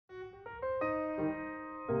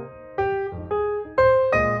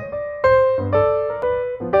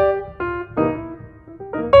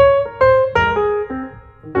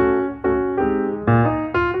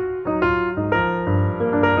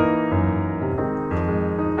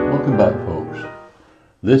Welcome back, folks.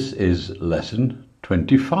 This is lesson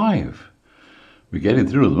 25. We're getting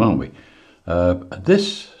through them, aren't we?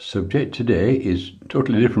 This subject today is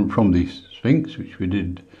totally different from the Sphinx, which we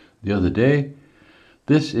did the other day.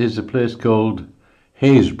 This is a place called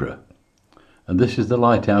Happisburgh, and this is the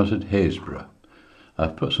lighthouse at Happisburgh.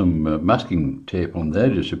 I've put some masking tape on there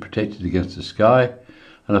just to protect it against the sky,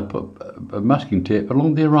 and I've put a masking tape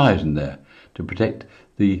along the horizon there to protect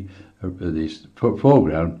the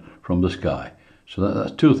foreground from the sky. So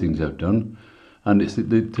that's two things I've done. And it's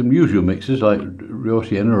the usual mixes like raw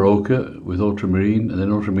sienna or ochre with ultramarine, and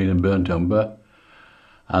then ultramarine and burnt umber,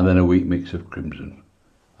 and then a weak mix of crimson.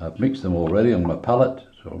 I've mixed them already on my palette,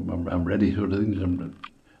 so I'm ready, sort of things.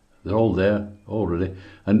 They're all there already.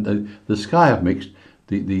 And the sky I've mixed,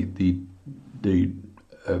 the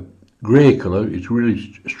grey colour is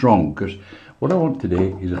really strong, because what I want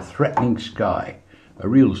today is a threatening sky, a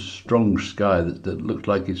real strong sky that looks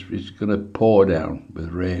like it's going to pour down with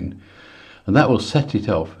rain. And that will set it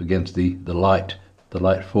off against the light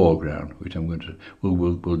foreground, which I'm going to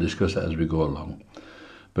we'll discuss that as we go along.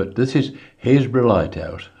 But this is Happisburgh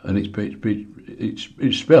Lighthouse, and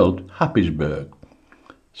it's spelled Happisburgh.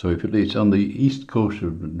 So it's on the east coast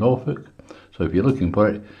of Norfolk. So if you're looking for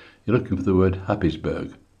it, you're looking for the word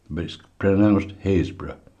Happisburgh, but it's pronounced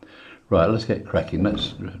Happisburgh. Right, let's get cracking.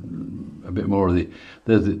 Let's a bit more of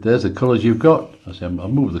there's the colours you've got. I'll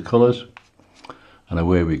move the colours, and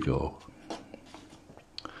away we go.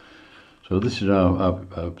 So this is our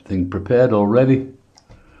thing prepared already.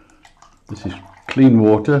 This is clean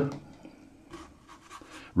water,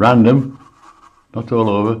 random, not all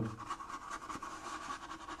over.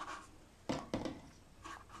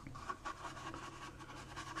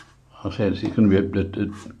 I'll say it's going to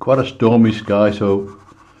be quite a stormy sky, so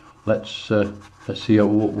let's see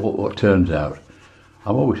what turns out.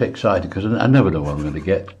 I'm always excited because I never know what I'm going to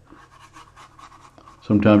get.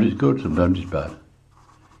 Sometimes it's good, sometimes it's bad.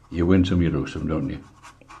 You win some, you lose some, don't you?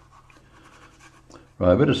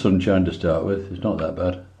 Right, a bit of sunshine to start with. It's not that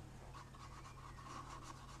bad.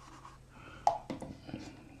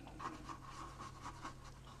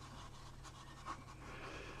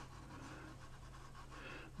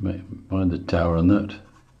 Mind the tower on that.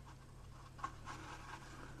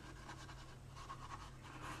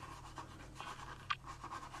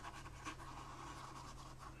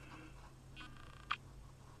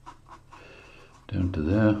 Down to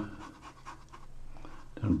there,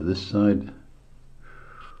 down to this side.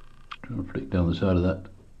 Trying to flick down the side of that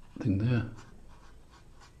thing there.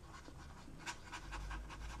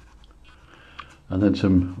 And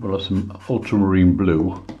then we'll have some ultramarine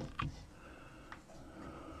blue.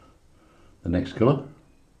 The next colour.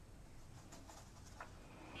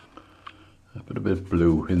 I put a bit of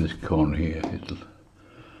blue in this corner here. It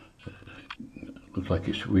looks like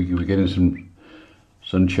we're getting some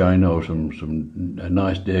sunshine or a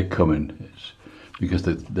nice day coming. It's because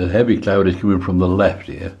the heavy cloud is coming from the left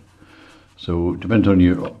here, so it depends on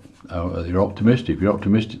you're optimistic. If you're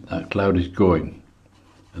optimistic, that cloud is going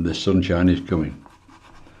and the sunshine is coming.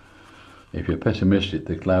 If you're pessimistic,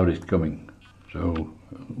 the cloud is coming, so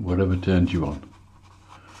whatever turns you on.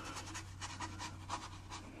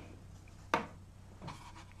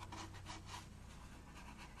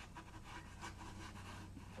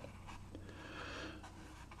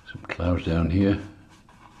 Some clouds down here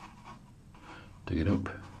to get up.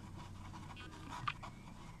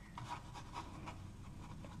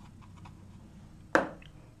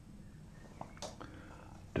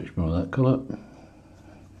 Touch more of that colour.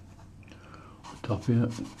 Top here.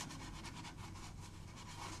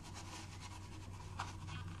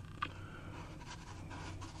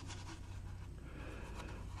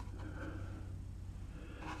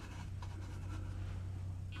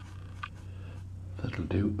 That'll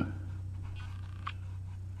do.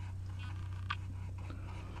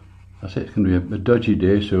 I say it's going to be a dodgy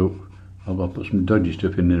day, so I'll put some dodgy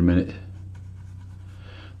stuff in a minute.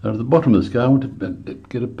 Now at the bottom of the sky I want to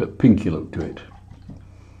get a bit pinky look to it.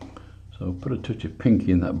 So I'll put a touch of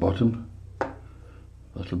pinky in that bottom.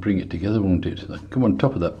 That'll bring it together, won't it? That'll come on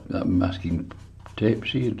top of that masking tape.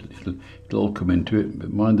 See, it'll all come into it,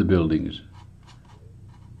 but mind the buildings.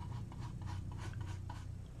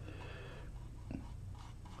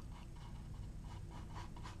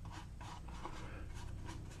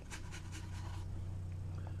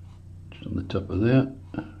 Just on the top of there.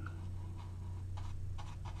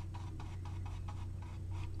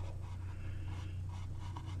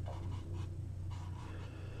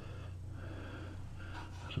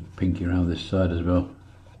 Some pinky around this side as well.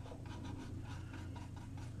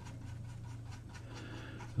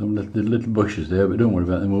 The little bushes there, but don't worry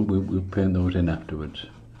about them, we'll paint those in afterwards.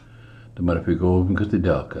 No matter if we go over them because they're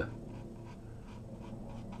darker.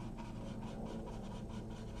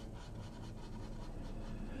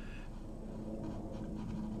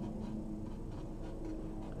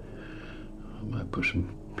 I might put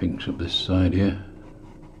some pinks up this side here,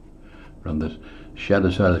 around the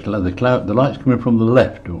shadow side of the cloud. The light's coming from the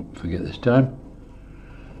left, don't forget this time.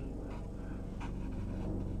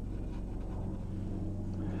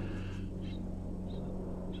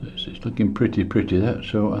 So it's looking pretty that,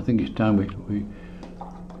 so I think it's time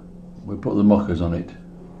we put the mockers on it.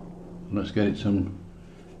 Let's get it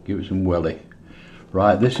give it some welly.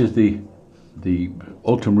 Right, this is the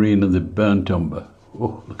ultramarine and the burnt umber.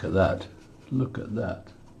 Oh, look at that. Look at that.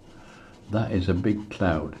 That is a big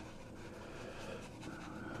cloud.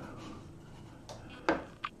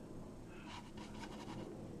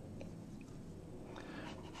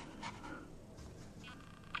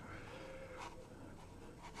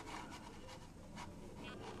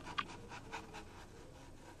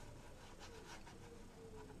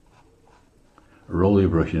 Roll your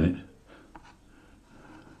brush in it.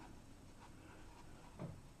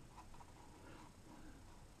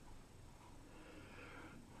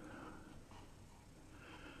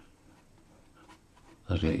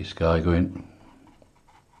 Let's get your sky going.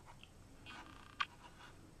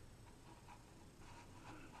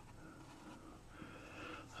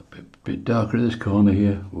 A bit darker at this corner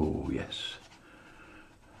here. Oh yes.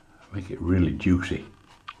 Make it really juicy.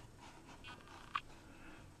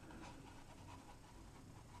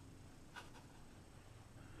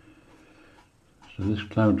 So this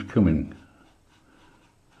cloud's coming,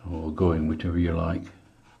 or going, whichever you like.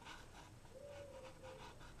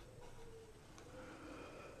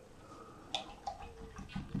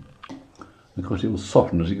 Of course it will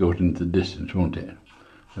soften as it goes into the distance, won't it?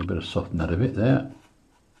 So I better soften that a bit there.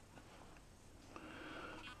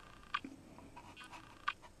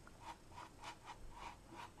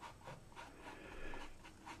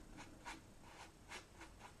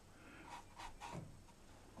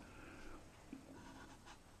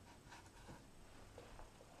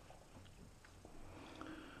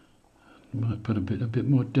 Might put a bit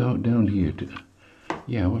more dark down here.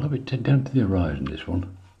 Yeah, we'll have it down to the horizon, this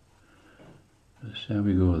one. Let's see how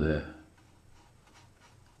we go there.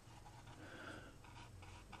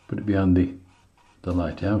 Put it behind the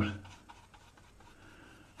lighthouse.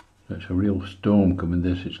 That's a real storm coming.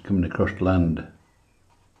 It's coming across land.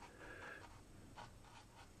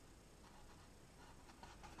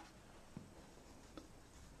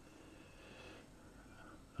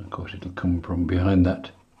 Of course it'll come from behind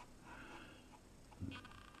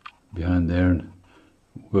there and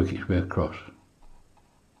work its way across.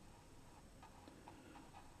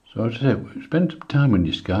 So as I said, spend some time on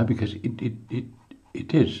your sky, because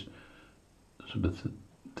it is sort of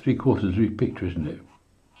 3/4 of the picture, isn't it?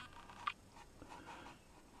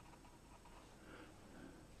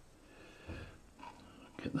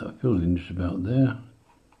 Get that filled in just about there.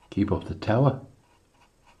 Keep off the tower.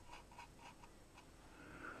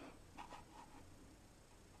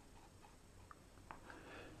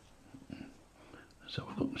 Let's have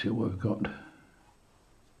a look and see what we've got.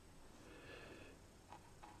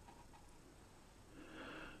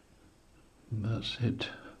 That's it.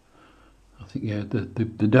 I think, yeah,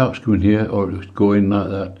 the dark's coming here, or it's going like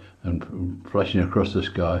that and flashing across the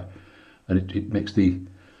sky, and it makes the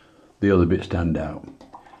other bit stand out.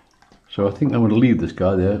 So I think I'm going to leave the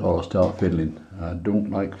sky there, or I'll start fiddling. I don't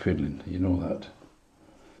like fiddling, you know that.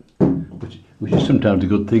 Which is sometimes a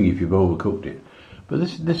good thing if you've overcooked it. But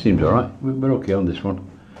this seems alright. We're okay on this one.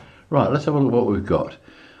 Right, let's have a look at what we've got.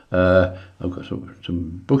 I've got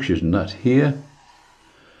some bushes and that here.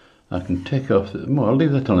 I can take off, well, I'll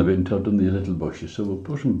leave that on a bit until I've done these little bushes. So we'll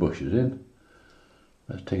put some bushes in.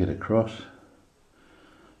 Let's take it across.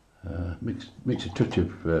 Mix a touch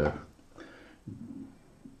of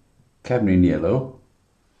cadmium yellow.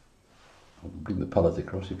 I'll bring the palette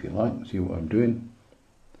across if you like and see what I'm doing.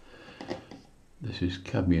 This is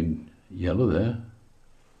cadmium yellow there.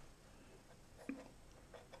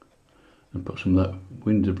 And put some of that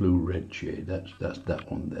Windsor blue red shade. That's that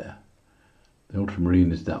one there. The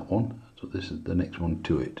ultramarine is that one, so this is the next one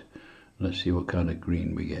to it. Let's see what kind of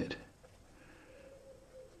green we get.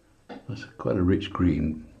 That's quite a rich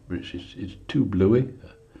green, but it's too bluey, so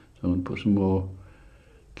I'm going to put some more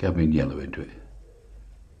cadmium yellow into it.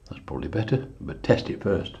 That's probably better, but test it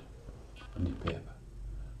first on your paper.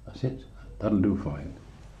 That's it, that'll do fine.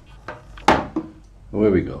 Away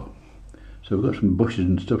we go. So we've got some bushes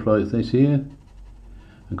and stuff like this here.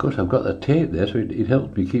 Of course I've got the tape there, so it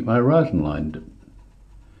helps me keep my horizon lined.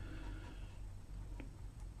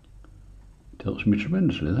 It helps me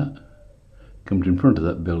tremendously, that. comes in front of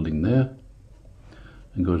that building there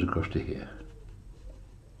and goes across to here.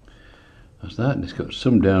 That's that, and it's got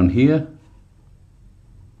some down here.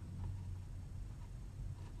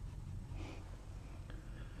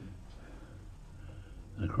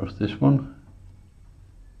 And across this one.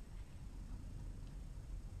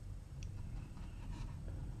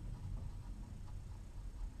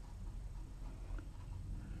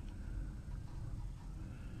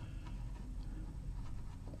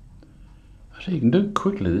 So you can do it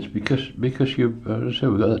quickly this because you've, as I say,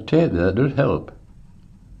 we've got that tape there, that does help.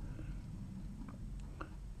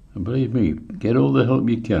 And believe me, get all the help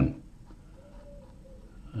you can.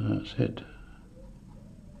 That's it.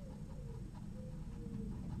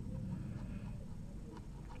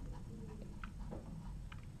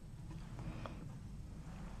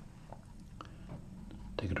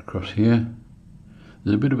 Take it across here.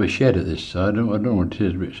 There's a bit of a shed at this side. I don't know what it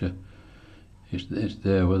is, but it's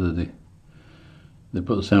there. Whether they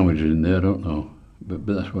put the sandwiches in there, I don't know, but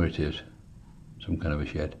that's where it is. Some kind of a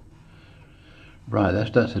shed. Right,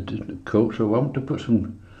 that's a coat. So I want to put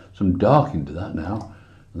some dark into that now.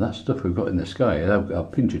 And that stuff we've got in the sky, I'll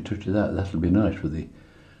pinch a touch of that. That'll be nice for the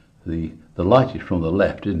light is from the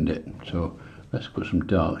left, isn't it? So let's put some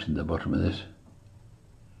darks in the bottom of this.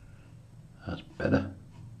 That's better.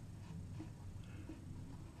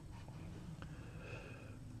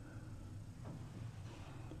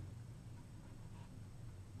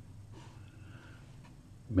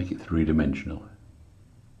 Make it three-dimensional.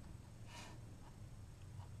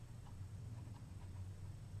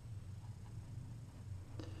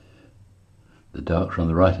 The darks are on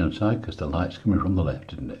the right hand side because the light's coming from the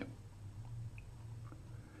left, isn't it?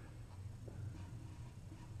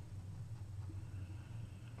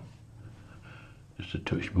 Just a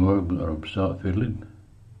touch more or I'll start fiddling.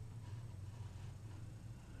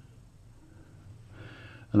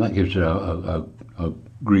 And that gives it a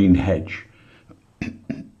green hedge.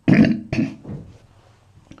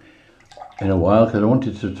 In a while, because I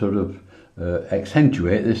wanted to sort of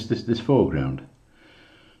accentuate this foreground,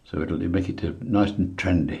 so it'll make it nice and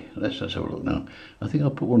trendy. Let's have a look now. I think I'll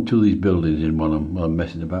put one or two of these buildings in while I'm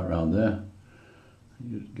messing about around there.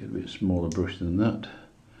 Just get a bit smaller brush than that.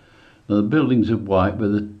 Now the buildings are white, but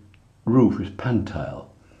the roof is pantile,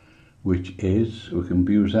 which is, we can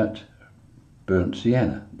use that burnt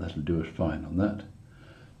sienna. That'll do us fine on that.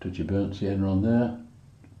 Touch of burnt sienna on there.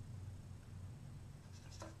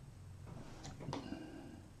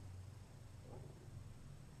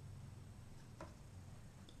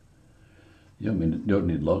 You don't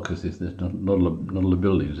need a lot because there's not a lot of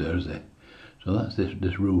buildings there, is there? So that's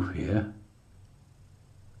this roof here.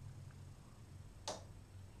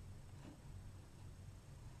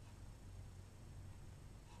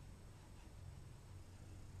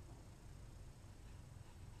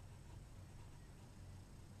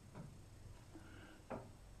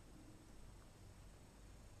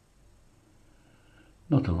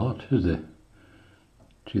 Not a lot, is there?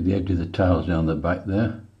 See the edge of the tiles down the back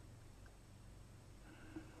there?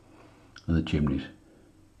 And the chimneys.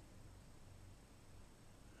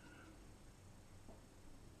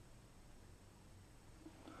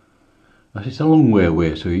 It's a long way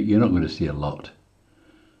away, so you're not going to see a lot.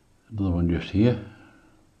 Another one just here.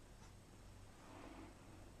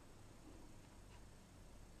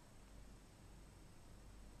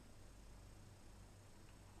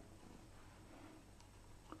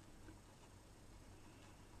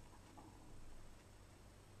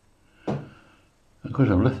 Of course,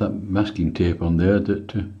 I've left that masking tape on there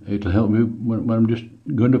that it'll help me when I'm just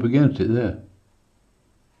going up against it there.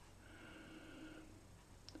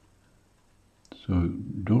 So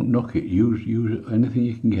don't knock it. Use anything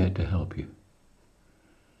you can get to help you.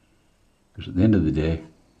 Because at the end of the day,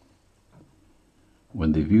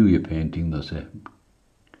 when they view your painting, they'll say,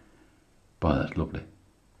 "Boy, that's lovely."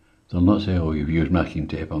 They'll not say, "Oh, you've used masking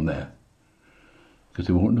tape on there," because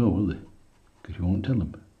they won't know, will they? Because you won't tell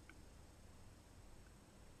them.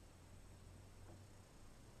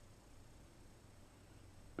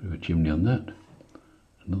 Bit of a chimney on that.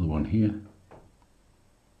 Another one here.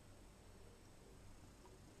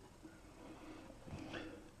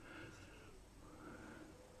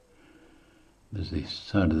 There's the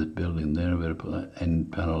side of the building there. I better put that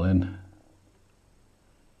end panel in.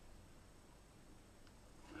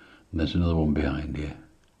 And there's another one behind here.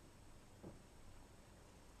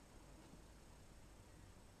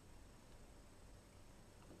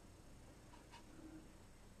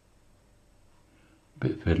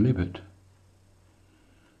 Bit fiddly, but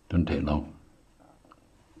don't take long.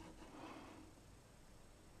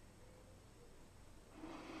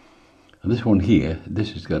 And this one here,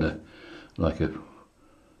 this has got like a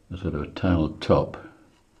a sort of a tiled top.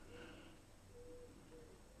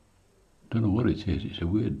 Don't know what it is, it's a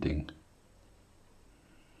weird thing.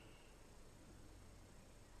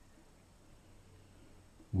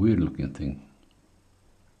 Weird looking thing.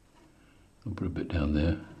 I'll put a bit down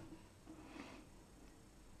there.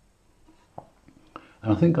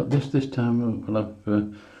 And I think this time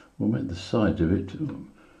we'll make the sides of it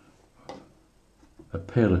a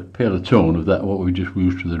paler tone of that what we just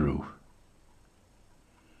used to the roof.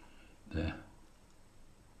 There.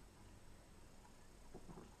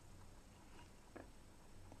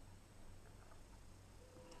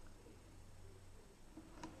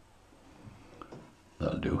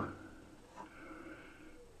 That'll do.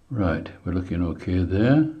 Right, we're looking okay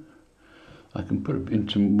there. I can put in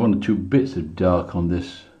some 1 or 2 bits of dark on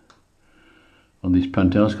these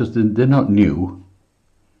pantails because they're not new.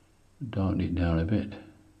 Darken it down a bit.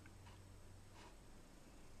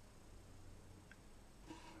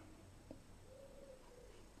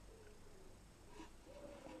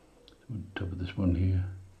 On top of this one here.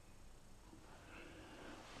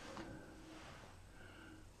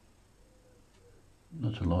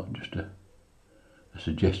 Not a lot, just a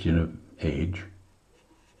suggestion of age.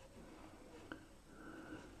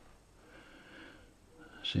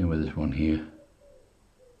 Same with this one here.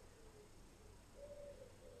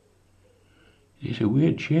 It's a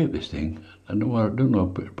weird shape, this thing. I don't know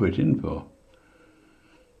what to put it in for.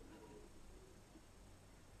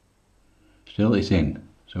 Still, it's in.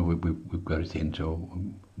 So we've got it in, so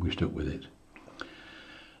we're stuck with it.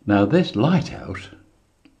 Now this lighthouse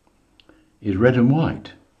is red and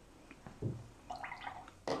white.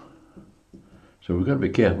 So we've got to be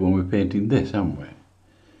careful when we're painting this, haven't we?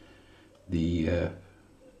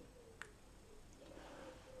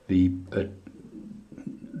 The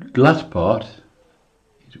glass part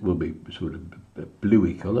will be sort of a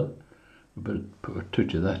bluey colour. We better put a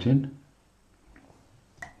touch of that in.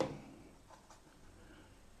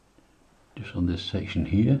 Just on this section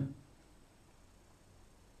here.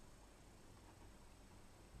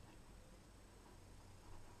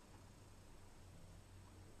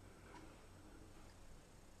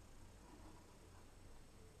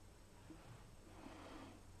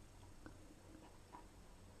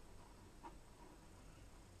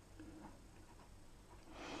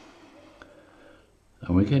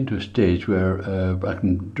 And we're getting to a stage where I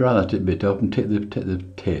can dry that a bit up and take the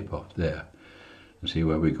tape off there and see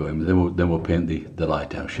where we're going. Then we'll paint the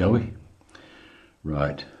lighthouse, shall we?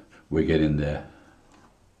 Right, we're getting there.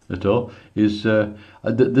 That's all.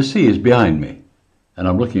 The sea is behind me, and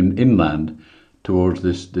I'm looking inland towards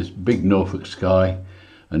this big Norfolk sky,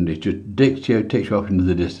 and it just takes you off into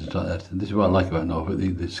the distance like that. And this is what I like about Norfolk.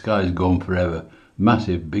 The sky's gone forever.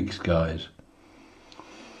 Massive, big skies.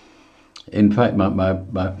 In fact, my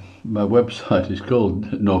website is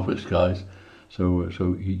called Norfolk Skies, so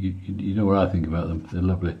you know what I think about them. They're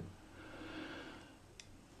lovely.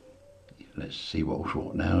 Let's see what's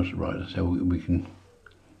what now. Right, so we can.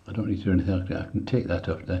 I don't need to do anything. I can take that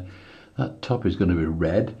off there. That top is going to be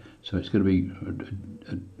red, so it's going to be.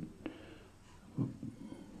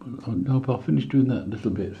 No, I'll finish doing that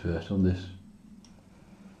little bit first on this.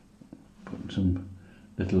 Putting some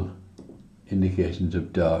little indications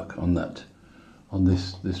of dark on that, on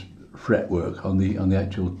this fretwork on the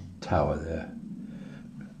actual tower there,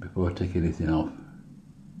 before I take anything off.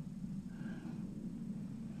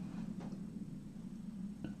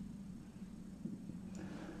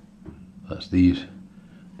 That's these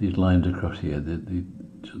lines across here.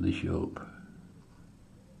 So they show up.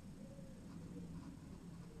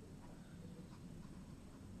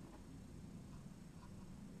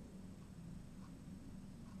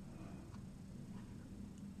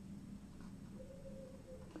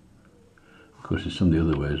 Of course, there's some the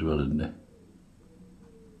other way as well, isn't there?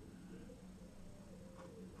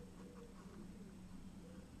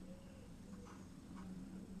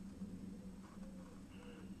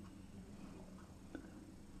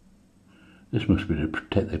 This must be to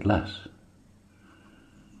protect the glass.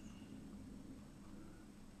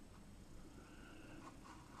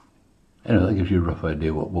 Anyway, that gives you a rough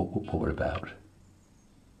idea what we're about.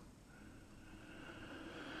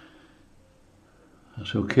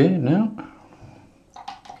 That's okay now.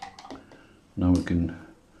 Now we can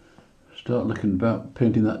start looking about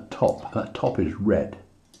painting that top. That top is red.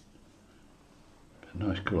 It's a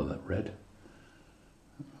nice colour, that red.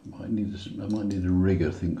 I might need a rig,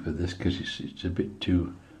 I think, for this, because it's a bit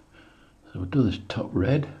too. So we'll do this top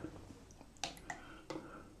red,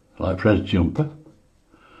 like Fred's jumper.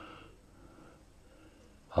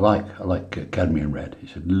 I like cadmium red.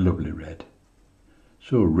 It's a lovely red,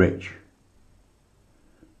 so rich.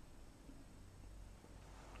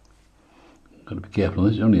 Got to be careful.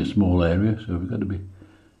 This is only a small area, so we've got to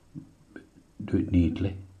do it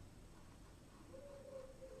neatly.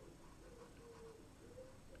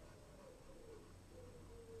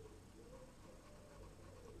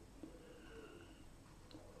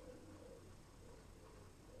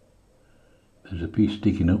 There's a piece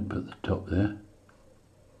sticking up at the top there.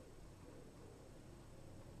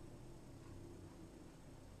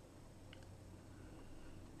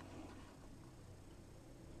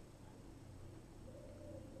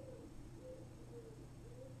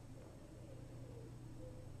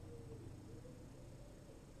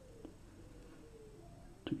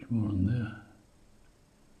 Touch more on there.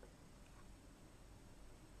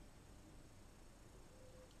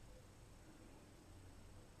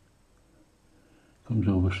 Comes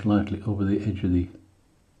over slightly over the edge of the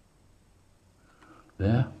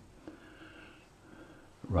there.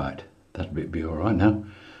 Right, that bit be all right now.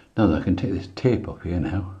 Now that I can take this tape off here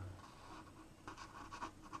now.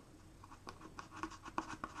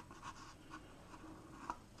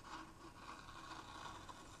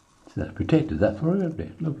 So that's protected that for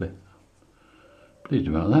everybody. Lovely. Pleased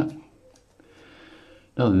about that.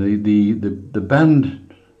 Now the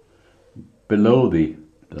band below the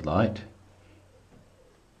light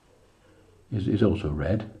is also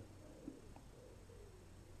red.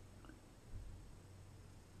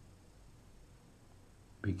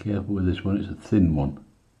 Be careful with this one, it's a thin one.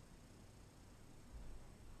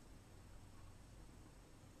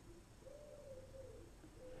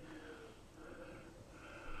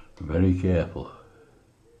 Very careful.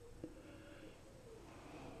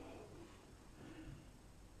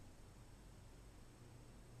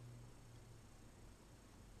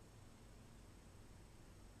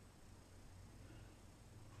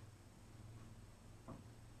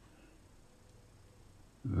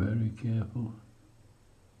 Very careful.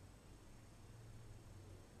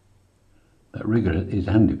 That rigger is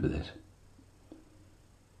handy for this.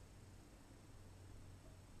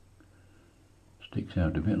 Sticks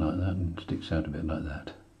out a bit like that and sticks out a bit like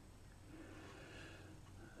that.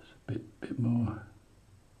 There's a bit more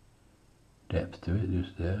depth to it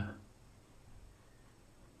just there.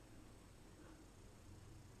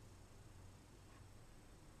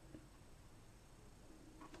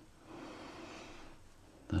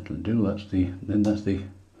 That'll do. That's the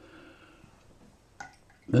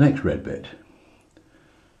next red bit,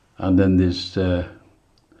 and then there's a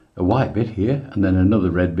white bit here, and then another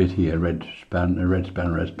red bit here, a red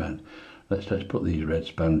span. Let's put these red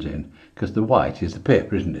spans in, because the white is the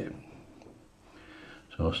paper, isn't it?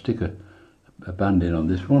 So I'll stick a band in on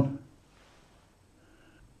this one.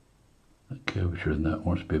 The curvature in that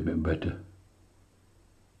wants to be a bit better.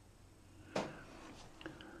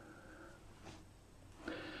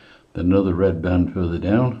 Then another red band further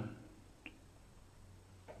down.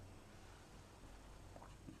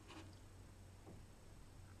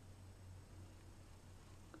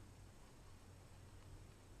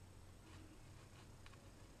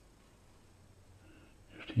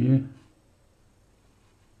 Just here.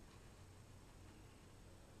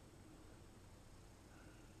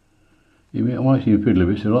 It might seem fiddly,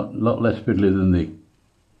 but it's a lot less fiddly than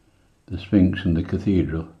the Sphinx and the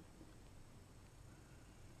Cathedral.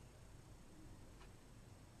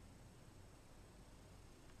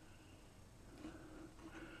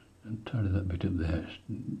 And tidy that bit up there, it's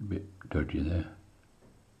a bit dodgy there.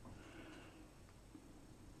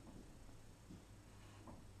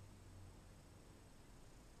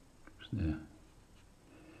 Just there.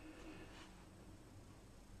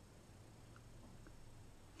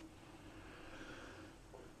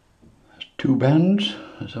 That's two bands.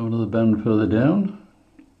 Let's have another band further down.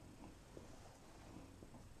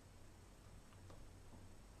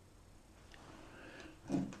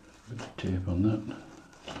 Bit of tape on that.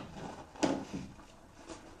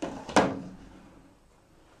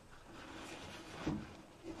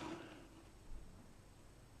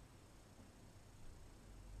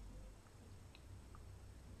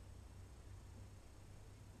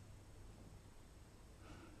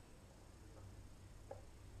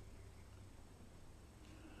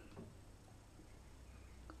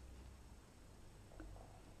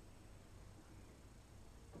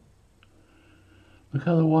 Look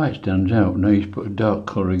how the white stands out. Now he's put a dark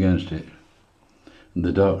colour against it. And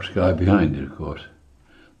the dark sky behind it, of course.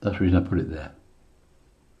 That's the reason I put it there.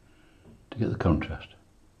 To get the contrast.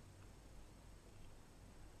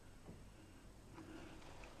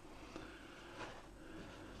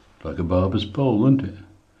 Like a barber's pole, isn't it?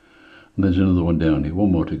 And there's another one down here.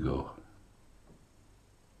 One more to go.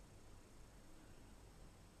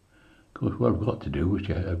 Of course, what I've got to do, which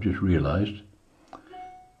I've just realised,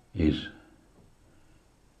 is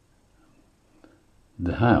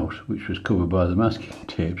the house, which was covered by the masking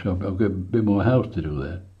tape, so I've got a bit more house to do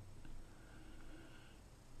there.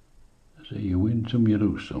 So you win some, you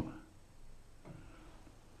lose some.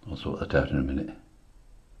 I'll sort that out in a minute.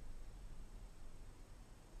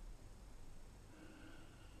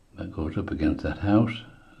 That goes up against that house,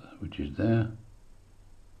 which is there.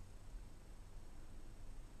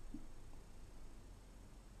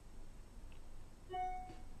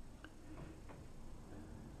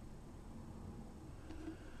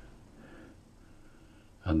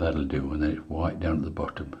 And that'll do, and then it's white down at the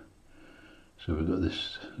bottom. So we've got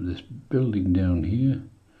this building down here.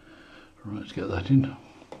 Right, let's get that in.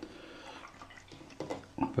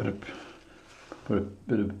 Put a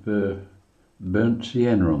bit of burnt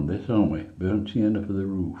sienna on this, aren't we? Burnt sienna for the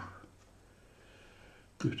roof.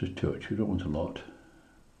 Just a touch, we don't want a lot.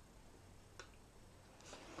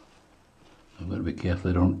 I've got to be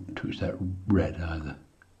careful I don't touch that red either.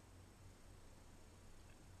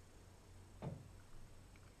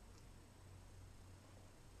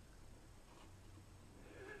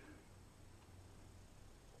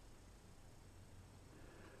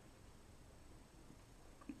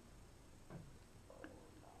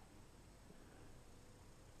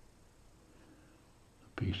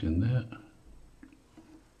 Piece in there.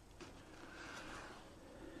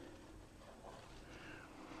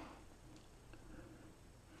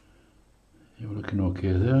 You're looking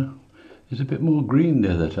okay there. There's a bit more green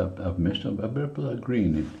there that I've missed. I better put that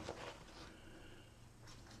green in.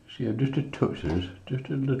 See, just a touch there is, just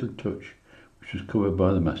a little touch, which is covered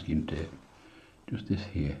by the masking tape. Just this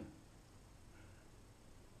here.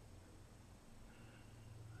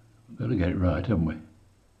 We've got to get it right, haven't we?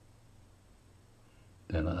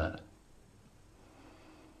 There, like that.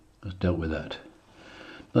 Let's dealt with that.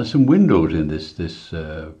 There's some windows in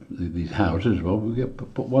these houses. Well, we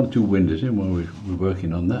put 1 or 2 windows in while we're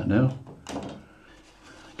working on that now.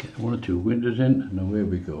 Get 1 or 2 windows in, and away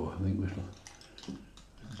we go. I think we shall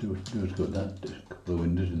do is got that. There's a couple of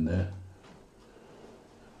windows in there.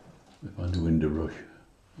 We find a window rush.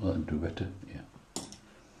 Well, that'll do better. Yeah.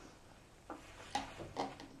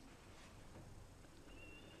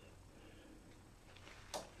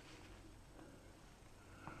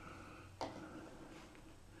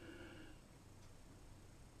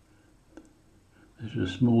 There's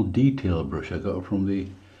a small detail brush I got from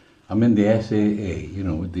I'm in the SAA, you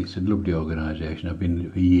know, it's a lovely organisation, I've been in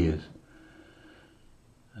it for years.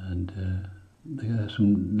 And they have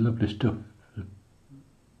some lovely stuff.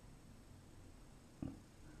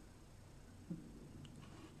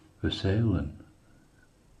 For sale, and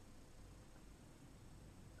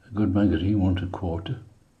a good magazine, 1 1/4.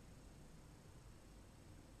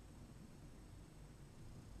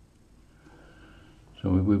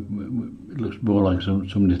 So it looks more like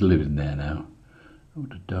somebody's living there now. I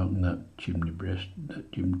want to darken that chimney breast,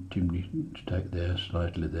 that chimney stack there,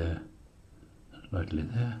 slightly there, slightly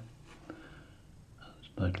there,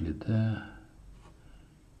 slightly there,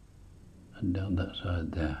 and down that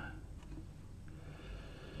side there.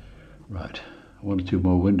 Right, 1 or 2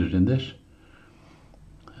 more windows in this.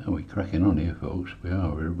 And we're cracking on here, folks. We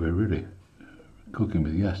are. We're really cooking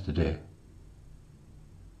with gas today.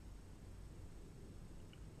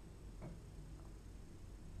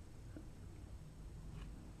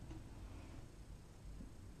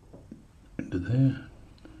 Into there.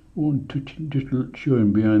 One touching, just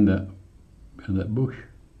showing behind that bush.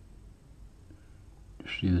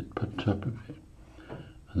 Just see the top of it,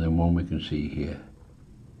 and then one we can see here.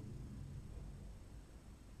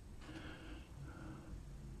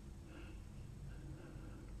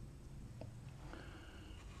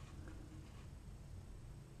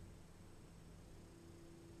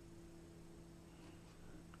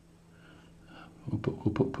 We'll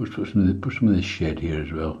put some of this shed here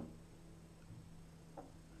as well.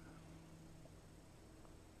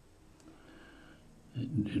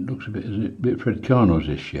 It looks a bit Fred Carno's,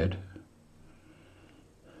 this shed,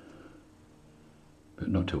 but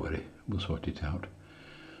not to worry, we'll sort it out.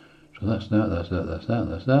 So that's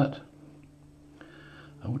that.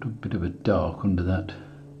 I want a bit of a dark under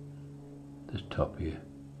this top here.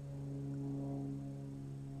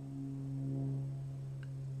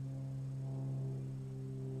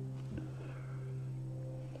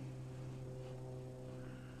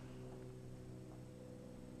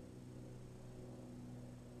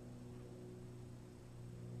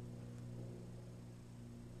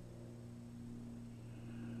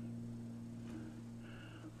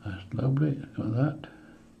 That's lovely, got that.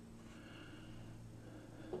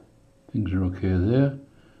 Things are okay there.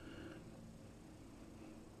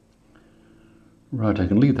 Right, I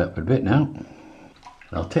can leave that for a bit now.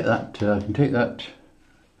 I'll take that, I can take that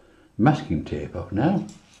masking tape off now,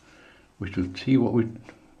 which will see what we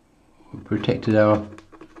protected our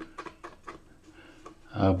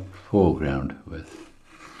foreground with.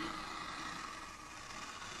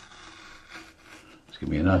 It's going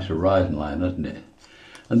to be a nice horizon line, isn't it?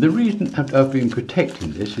 And the reason I've been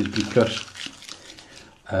protecting this is because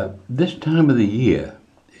this time of the year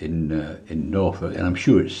in Norfolk, and I'm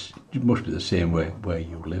sure it must be the same where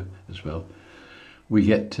you live as well, we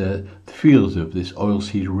get the fields of this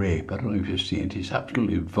oilseed rape. I don't know if you've seen it. It's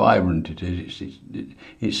absolutely vibrant. It is.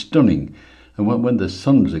 It's stunning. And when the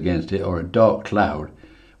sun's against it or a dark cloud,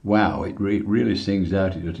 wow! It really sings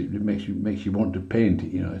out. It makes you want to paint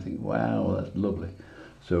it. You know, I think, wow, that's lovely.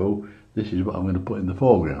 So this is what I'm going to put in the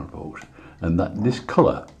foreground, folks. And this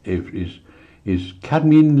colour is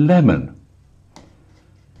cadmium lemon.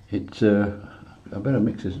 It's I better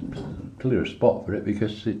mix this clear spot for it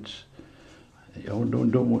because it's. I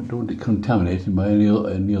don't want it contaminated by any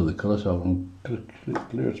other colour, so I'm going to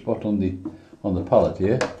clear a spot on the palette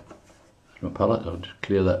here. My palette, I'll just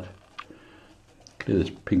clear this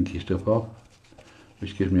pinky stuff off,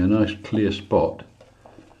 which gives me a nice clear spot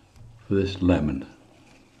for this lemon.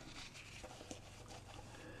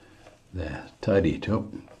 There, tidy it up.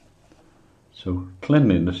 So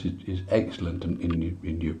cleanliness is excellent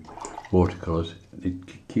in your watercolours.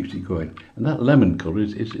 It keeps it going. And that lemon colour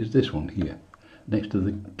is this one here. Next to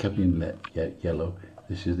the cadmium yellow,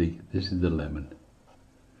 this is the lemon.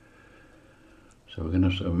 So we're going to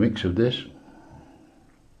have a mix of this.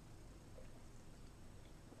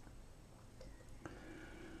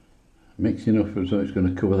 Mix enough so it's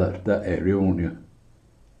going to cover that area, won't you?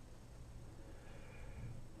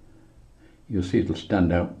 You'll see it'll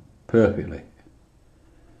stand out perfectly.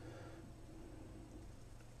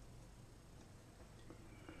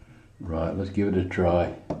 Right, let's give it a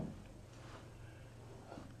try.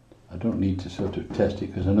 I don't need to sort of test it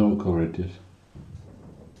because I know what colour it is.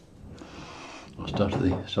 I'll start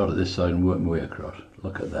at this side and work my way across.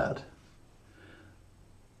 Look at that.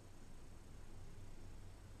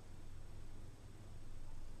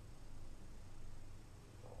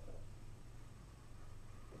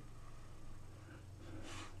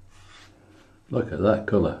 Look at that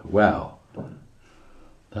colour. Wow.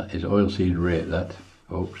 That is oilseed rape, that,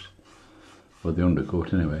 folks. For the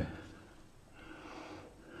undercoat anyway.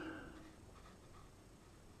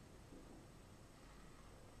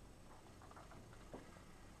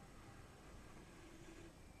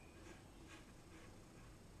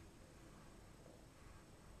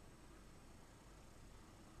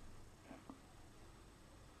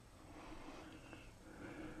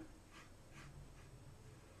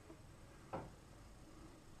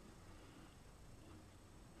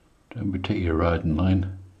 Don't protect your riding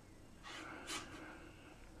line.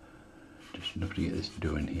 Just enough to get this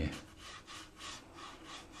doing here.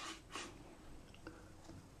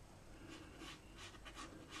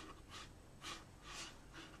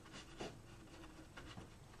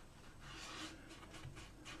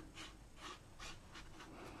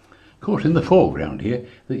 Of course, in the foreground here,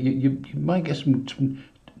 that you might get some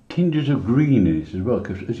tinges of green in it as well,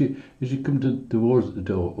 because as you come towards the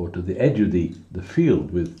door or to the edge of the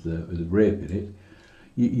field with the rape in it,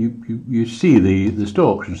 you see the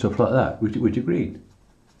stalks and stuff like that, which are green.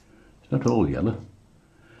 It's not all yellow,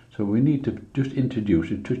 so we need to just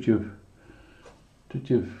introduce a touch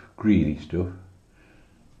of greeny stuff.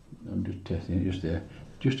 I'm just testing it just there,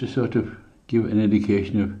 just to sort of give it an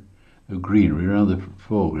indication of greenery around the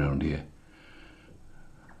foreground here.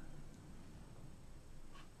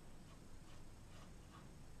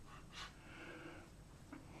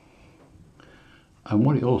 And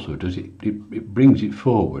what it also does, it brings it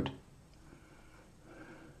forward.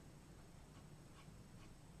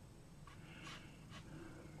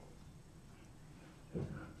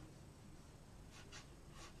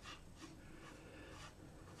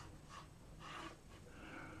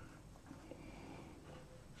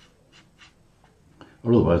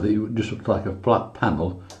 Or otherwise it just looks like a flat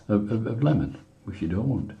panel of lemon, which you don't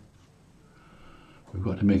want. We've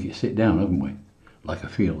got to make it sit down, haven't we? Like a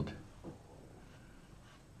field.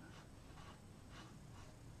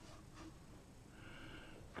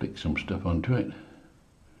 Flick some stuff onto it.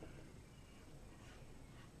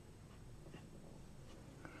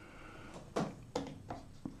 Flick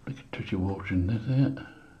a touch of water in there.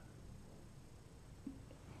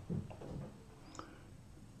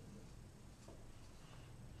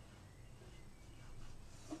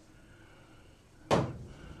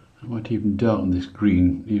 I might even darken this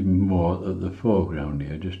green even more at the foreground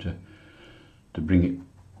here, just to bring it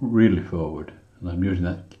really forward. And I'm using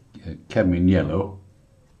that cadmium yellow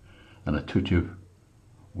and a touch of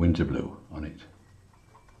winter blue on it.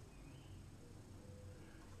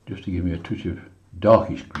 just to give me a touch of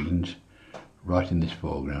darkish greens right in this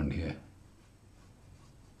foreground here.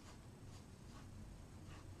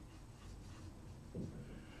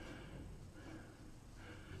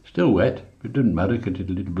 Still wet, but it doesn't matter because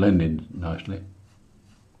it'll blend in nicely.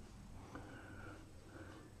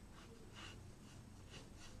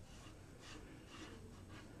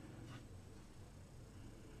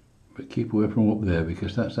 But keep away from up there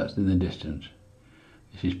because that's in the distance.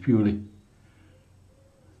 This is purely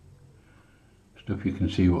stuff you can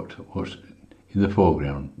see what's in the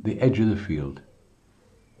foreground, the edge of the field.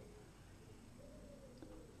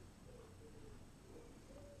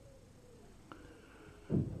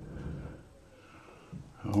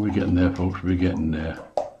 Are we getting there, folks? We're getting there.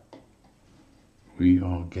 We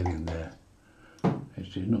are getting there. It's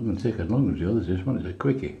just not going to take as long as the others. This one is a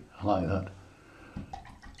quickie. I like that.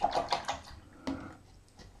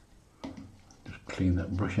 Just clean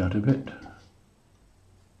that brush out a bit.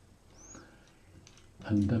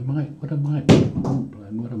 And what I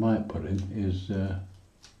might put in is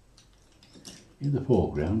in the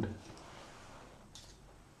foreground.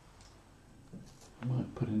 I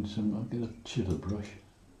might put in some. I'll get a chisel brush.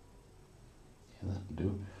 Yeah, that'll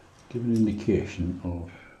do. Give an indication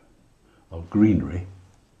of greenery.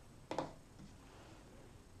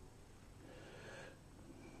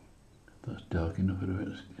 That's dark enough of it.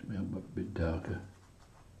 Let's get me a bit darker.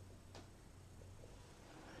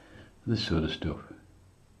 This sort of stuff.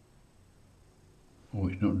 Oh,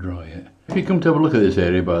 it's not dry yet. If you come to have a look at this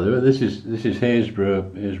area, by the way, this is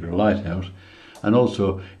Happisburgh Lighthouse, and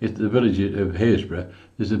also it's the village of Happisburgh.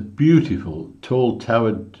 There's a beautiful, tall,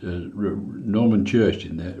 towered Norman church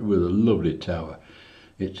in there with a lovely tower.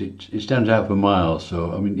 It stands out for miles.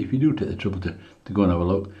 So I mean, if you do take the trouble to go and have a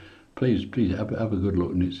look, please have a good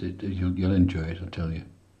look, and you'll enjoy it. I'll tell you.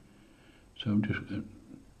 So I'm just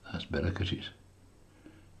that's better because it's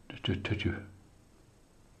just a touch of.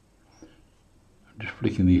 I'm just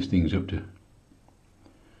flicking these things up to.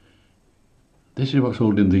 This is what's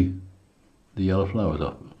holding the yellow flowers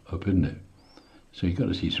up, isn't it? So you've got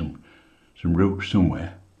to see some roots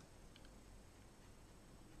somewhere.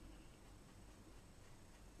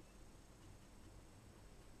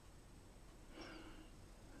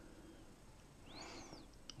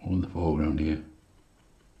 All in the foreground here.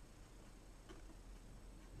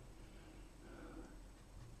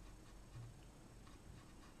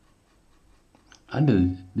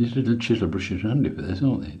 And these little chisel brushes are handy for this,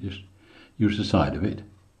 aren't they? Just use the side of it.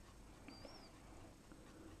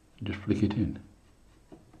 Just flick it in.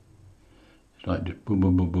 It's like just boom,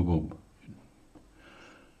 boom, boom, boom, boom.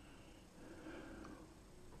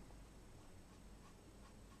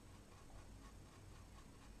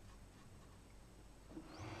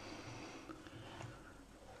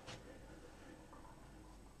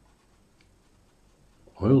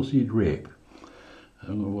 Oilseed rape. I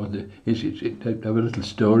don't know what I have a little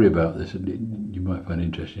story about this, and you might find it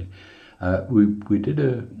interesting. We did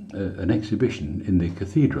an exhibition in the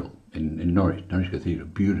cathedral in Norwich Cathedral.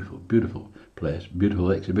 Beautiful place,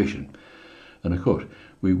 beautiful exhibition. And of course,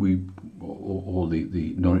 all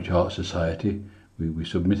the Norwich Art Society, we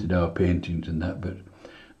submitted our paintings and that, but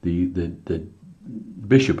the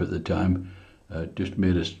bishop at the time just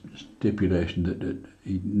made a stipulation that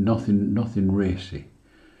nothing racy,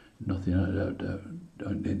 nothing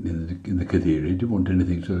in the cathedral. He didn't want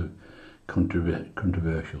anything sort of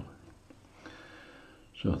controversial.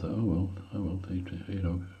 So I thought, oh well, you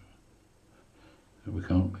know, we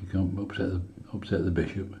can't upset the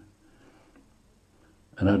bishop.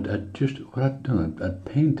 And I'd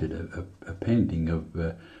painted a painting of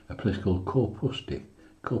a place called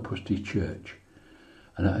Corpusty Church.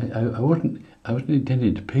 And I wasn't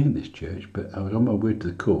intending to paint this church, but I was on my way to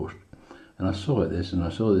the coast, and I saw this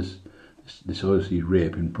oilseed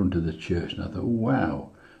rape in front of the church, and I thought,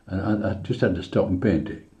 wow! And I just had to stop and paint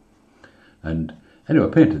it. And anyway, I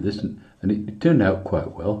painted this, and it turned out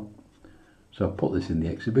quite well. So I put this in the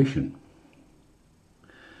exhibition,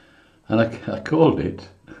 and I called it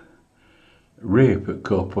 "Rape at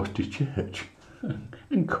Corpusty Church." And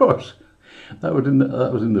of course, that was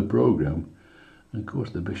in the programme. And of course,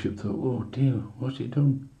 the bishop thought, "Oh dear, what's he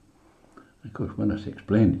done?" And of course, when I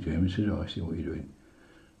explained it to him, he said, "Oh, I see what you're doing."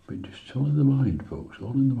 But just all in the mind, folks,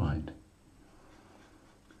 all in the mind.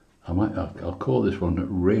 I'll call this one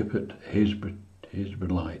 "Rape at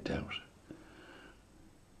Happisburgh Lighthouse,"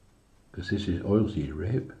 because this is oilseed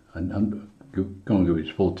rape, and I'm going to give its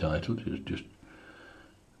full title. It's just.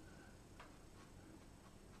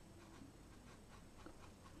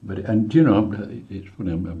 And you know, it's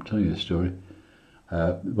funny. I'm telling you this story.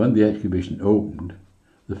 When the exhibition opened,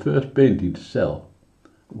 the first painting to sell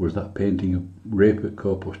was that painting of Rape at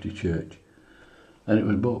Corpusty Church, and it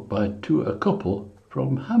was bought by a couple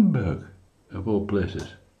from Hamburg, of all places.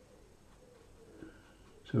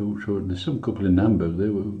 So there's some couple in Hamburg. They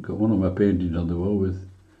got one of my paintings on the wall with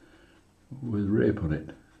rape on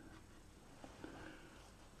it.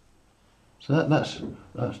 So that's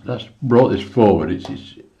brought this forward.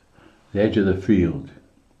 It's the edge of the field.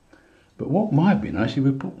 But what might be nice if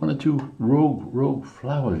we put one or two rogue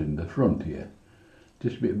flowers in the front here,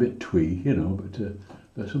 just a bit twee, you know.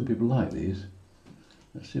 But some people like these.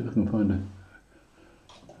 Let's see if I can find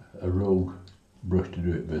a rogue brush to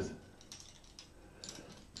do it with.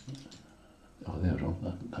 Oh, there's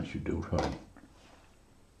one. That should do fine.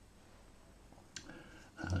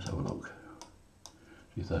 Let's have a look.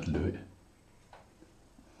 See if that'll do it.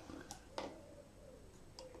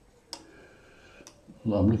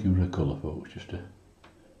 Well, I'm looking for a colour, folks, just to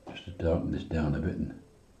darken this down a bit. And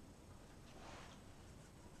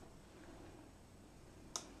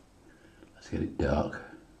let's get it dark.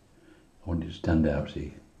 I want it to stand out,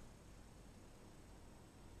 see.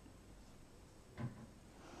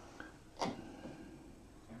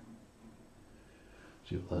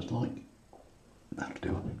 See what that's like. That'll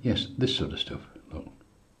do. Yes, this sort of stuff. Look.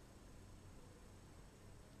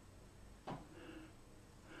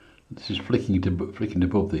 This is flicking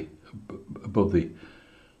above the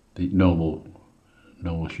normal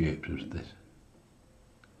shapes of this.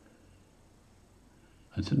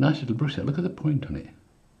 It's a nice little brush. Look at the point on it.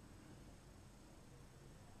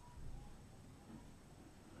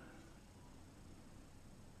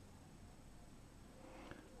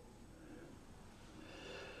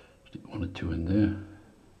 Stick one or two in there.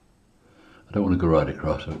 I don't want to go right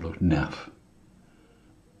across so it looks naff.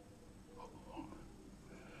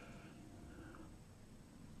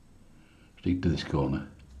 Stick to this corner.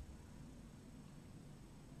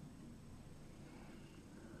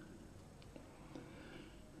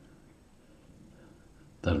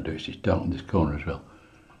 That'll do. It's just darken this corner as well,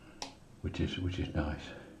 which is nice.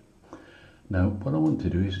 Now, what I want to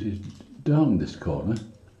do is darken this corner,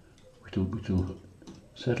 which will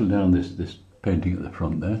settle down this painting at the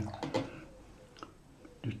front there.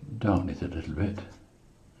 Just darken it a little bit,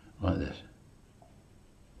 like this.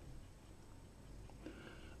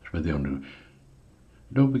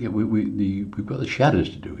 Don't forget we've got the shadows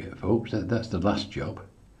to do here, folks. That's the last job.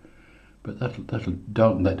 But that'll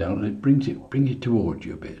darken that down, and it brings it towards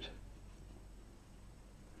you a bit.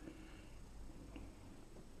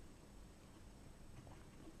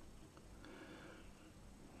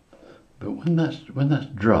 But when that's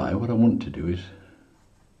dry, what I want to do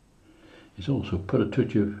is also put a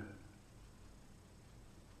touch of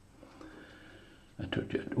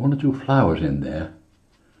one or two flowers in there.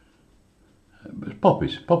 But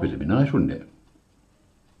poppies would be nice, wouldn't it?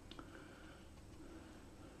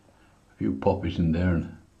 A few poppies in there,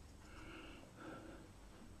 and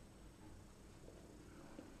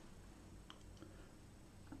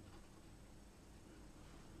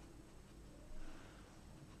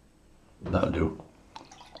that'll do.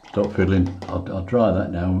 Stop fiddling. I'll try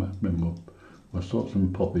that now. We'll sort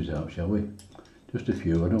some poppies out, shall we? Just a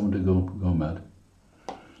few. I don't want to go mad.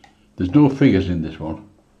 There's no figures in this one,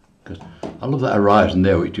 because I love that horizon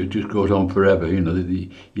there, which just goes on forever. You know,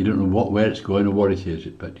 you don't know where it's going or what it is,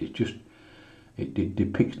 but it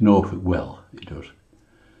depicts Norfolk well. It does,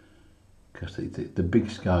 because the big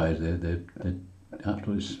skies they're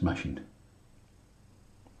absolutely smashing.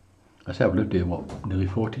 I say I've lived here nearly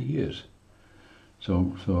 40 years,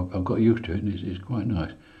 so I've got used to it, and it's quite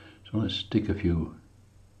nice. So let's stick a few.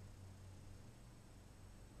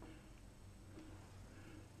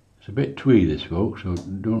 It's a bit twee, this, folks, so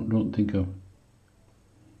don't think of.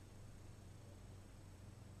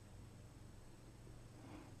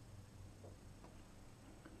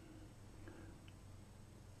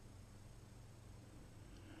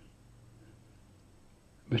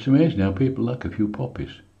 It's amazing how people like a few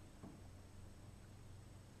poppies.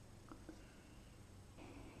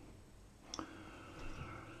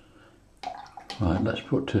 Right, let's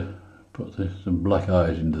put some black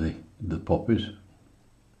eyes into the poppies.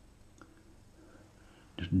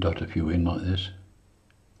 Just dot a few in like this.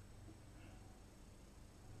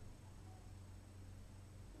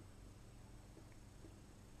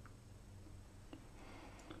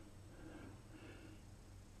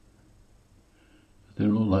 They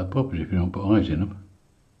don't look like poppies if you don't put eyes in them.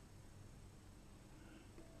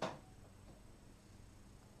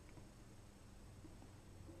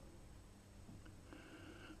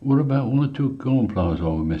 What about one or two cornflowers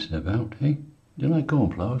while we're messing about, eh? Do you like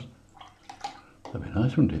cornflowers? That'd be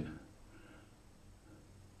nice, wouldn't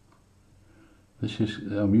it? This is,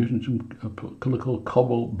 I'm using a colour called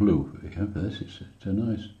Cobalt Blue here for this. It's a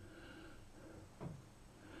nice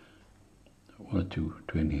one or two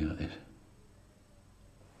in here. That is.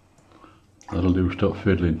 That'll do, stop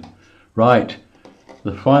fiddling. Right,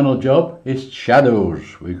 the final job is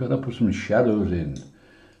shadows. We've got to put some shadows in.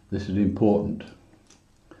 This is important.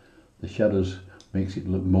 The shadows makes it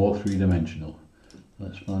look more three-dimensional.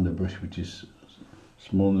 Let's find a brush which is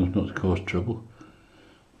small enough not to cause trouble.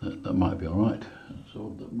 That might be alright.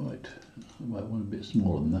 So I might want a bit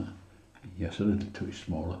smaller than that. Yes, a little touch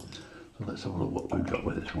smaller. So let's have a look what we've got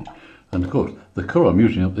with this one. And of course, the colour I'm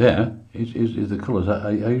using up there is the colours I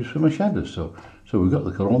use for my shadows. So we've got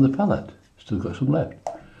the colour on the palette. Still got some left.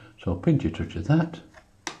 So I'll pinch a touch of that.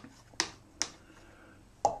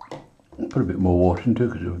 Put a bit more water into it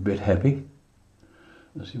because it's a bit heavy.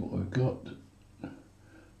 Let's see what we've got. A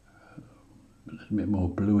bit more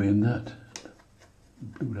blue in that.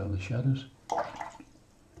 Blue down the shadows.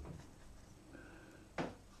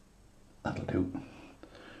 That'll do.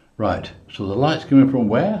 Right, so the light's coming from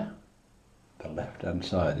where? The left-hand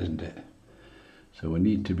side, isn't it? So we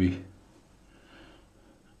need to be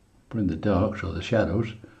putting the darks or the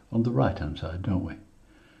shadows on the right-hand side, don't we?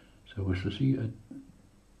 So we shall see a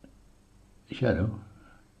shadow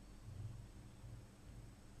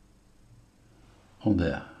on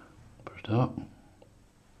there for a start.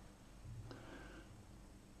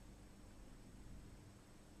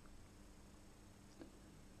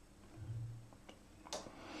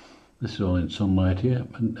 This is all in sunlight here,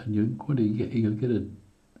 and what do you get? You'll get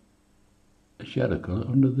a shadow colour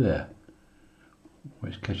under there,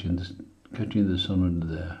 where it's catching the sun under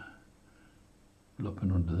there,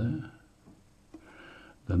 looking under there.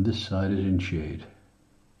 Then this side is in shade,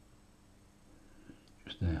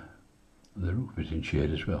 just there. And the roof is in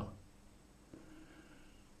shade as well,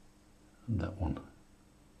 and that one.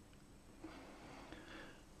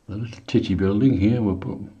 The little titty building here, we'll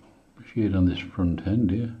put shade on this front end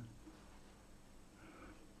here.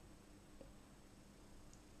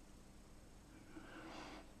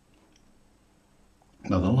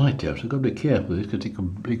 Now the lighthouse, I've got to be careful with this because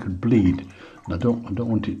it could bleed, and I don't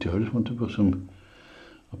want it to. I just want to put some.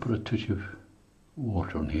 I'll put a touch of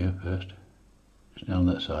water on here first, just down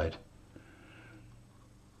that side.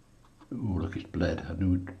 Oh look, it's bled. I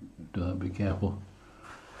knew to do that. Be careful.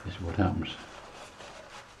 This is what happens.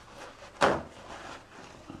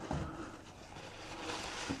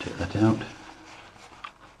 Take that out.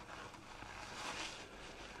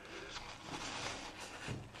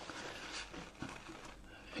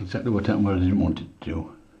 Exactly what happened where I didn't want it to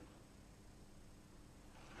do.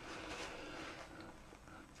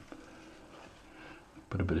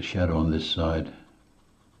 Put a bit of shadow on this side.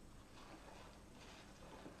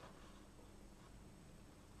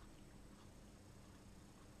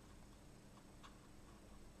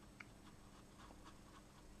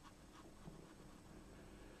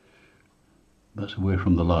 That's away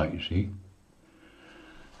from the light, you see.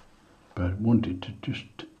 But I want it to just...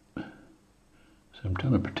 So I'm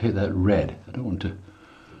trying to protect that red. I don't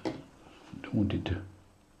want it to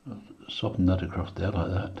soften that across there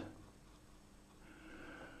like that.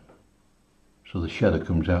 So the shadow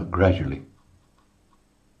comes out gradually.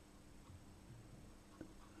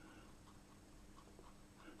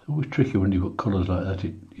 It's always tricky when you've got colours like that.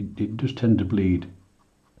 It does tend to bleed.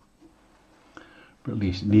 But at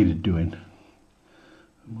least it needed doing.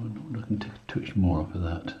 I can take a touch more off of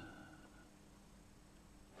that.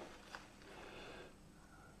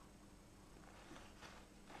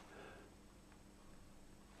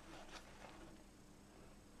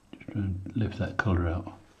 Try and lift that colour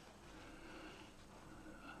out.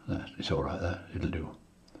 It's all right. It'll do.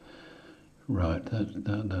 Right, that's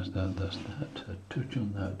that. A touch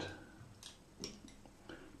on that.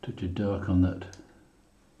 Touch of dark on that.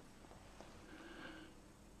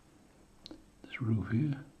 This roof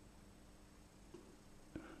here.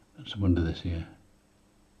 And some under this here.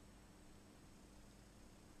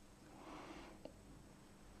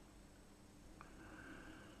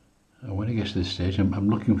 And when it gets to this stage, I'm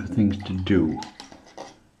looking for things to do.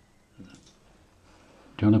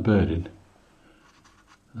 Do you want a bird in?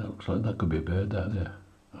 That looks like that could be a bird, that there.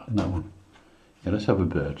 And that one. Yeah, let's have a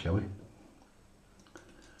bird, shall we?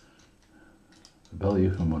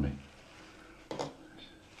 Value for money.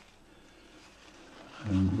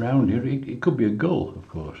 And round here, it could be a gull, of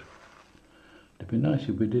course. It'd be nice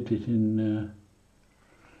if we did it in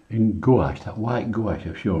gouache, that white gouache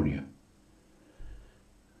I've shown you.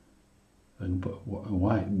 I can put a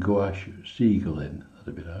white gouache seagull in.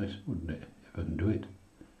 That'd be nice, wouldn't it? If I can do it.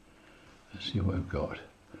 Let's see what I've got.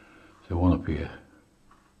 So one up here.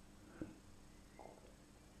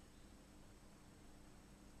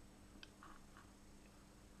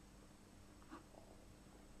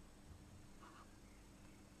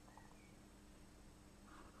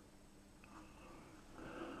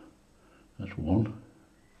 That's one.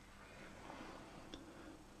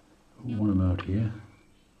 One about here.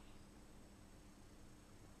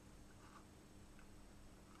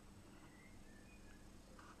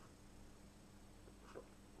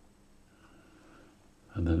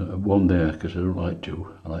 And then one there, because I don't like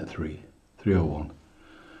two, I like three. 3 or 1.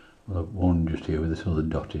 I'll have one just here where this other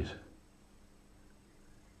dot is.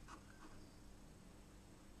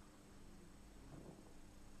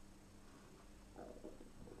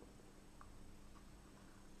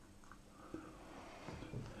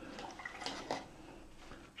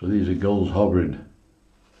 So these are gulls hovering.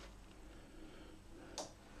 Let's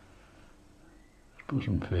put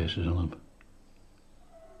some faces on them.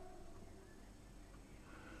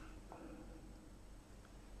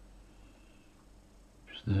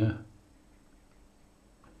 Just there.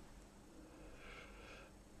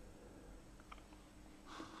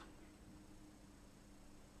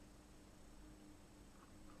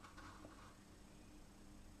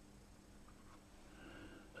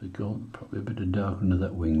 So gold, probably a bit of dark under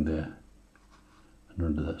that wing there, and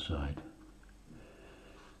under that side.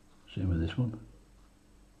 Same with this one.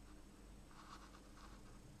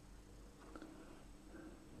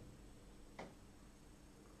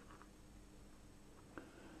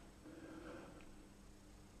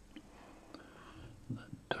 That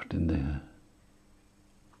dot in there.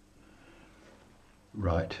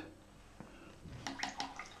 Right.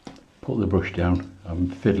 Put the brush down. I'm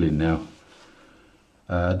fiddling now.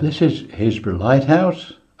 This is Happisburgh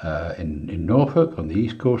Lighthouse in Norfolk on the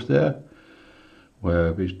east coast there,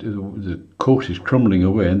 where the coast is crumbling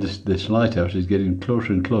away and this lighthouse is getting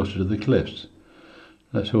closer and closer to the cliffs.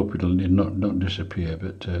 Let's hope it'll not disappear.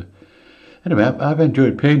 But anyway, I've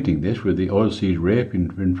enjoyed painting this with the oilseed rape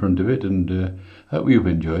in front of it, and I hope you've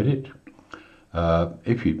enjoyed it.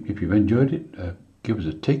 If you've enjoyed it, give us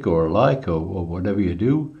a tick or a like or whatever you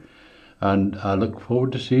do, and I look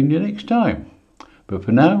forward to seeing you next time. But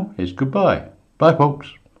for now, it's goodbye. Bye,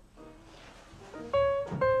 folks.